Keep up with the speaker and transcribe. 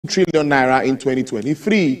trillion naira in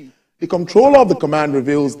 2023. The controller of the command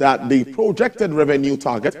reveals that the projected revenue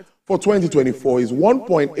target for 2024 is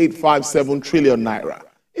 1.857 trillion naira.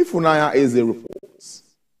 Ifunanya Eze reports.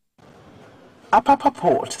 Apapa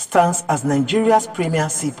Port stands as Nigeria's premier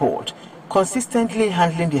seaport, consistently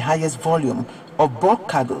handling the highest volume of bulk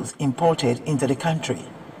cargoes imported into the country.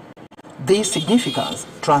 This significance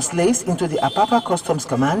translates into the Apapa Customs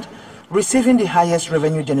Command receiving the highest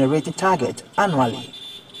revenue generating target annually.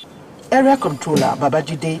 Area Controller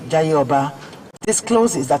Babajide Jayeoba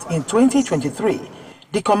discloses that in 2023,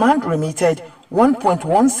 the command remitted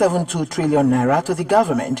 1.172 trillion naira to the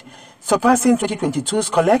government, surpassing 2022's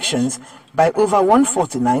collections by over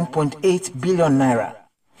 149.8 billion naira.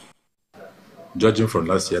 Judging from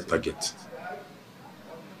last year's target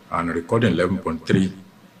and recording 11.3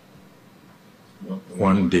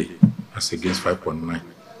 one day as against 5.9.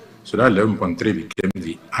 So that 11.3 became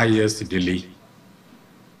the highest daily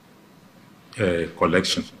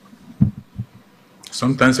collection.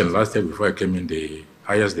 Sometimes in last year before I came in, the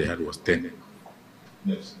highest they had was 10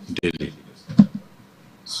 daily.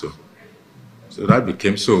 So that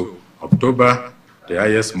became so. October, the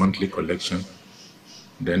highest monthly collection.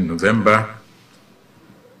 Then November,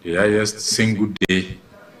 the highest single day.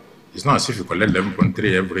 It's not as if you collect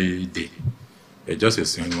 11.3 every day. It just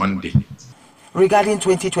is in one day. Regarding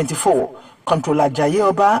 2024, Controller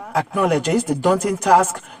Jayeoba acknowledges the daunting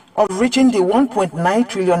task of reaching the 1.9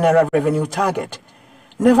 trillion naira revenue target.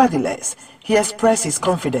 Nevertheless, he expresses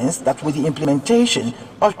confidence that with the implementation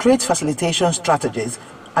of trade facilitation strategies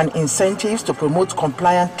and incentives to promote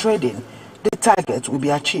compliant trading, the target will be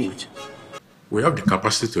achieved. We have the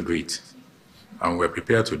capacity to do it, and we're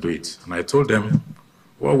prepared to do it. And I told them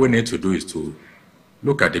what we need to do is to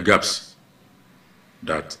look at the gaps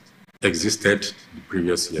that existed the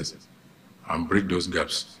previous years and bridge those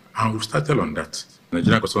gaps. And we started on that. The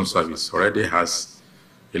Nigerian Customs Service already has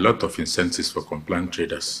a lot of incentives for compliant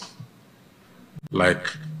traders. Like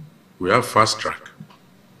we have fast track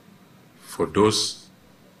for those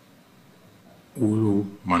who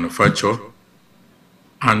manufacture,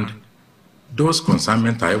 and those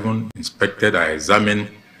consignments are even inspected or examined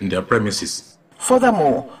in their premises.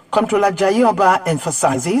 Furthermore, Controller Jayeoba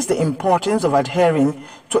emphasizes the importance of adhering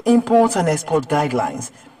to import and export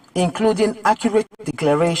guidelines, including accurate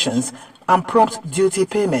declarations and prompt duty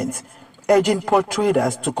payments, urging port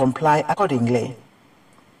traders to comply accordingly.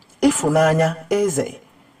 Ifunanya Eze,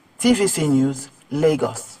 TVC News,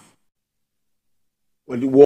 Lagos.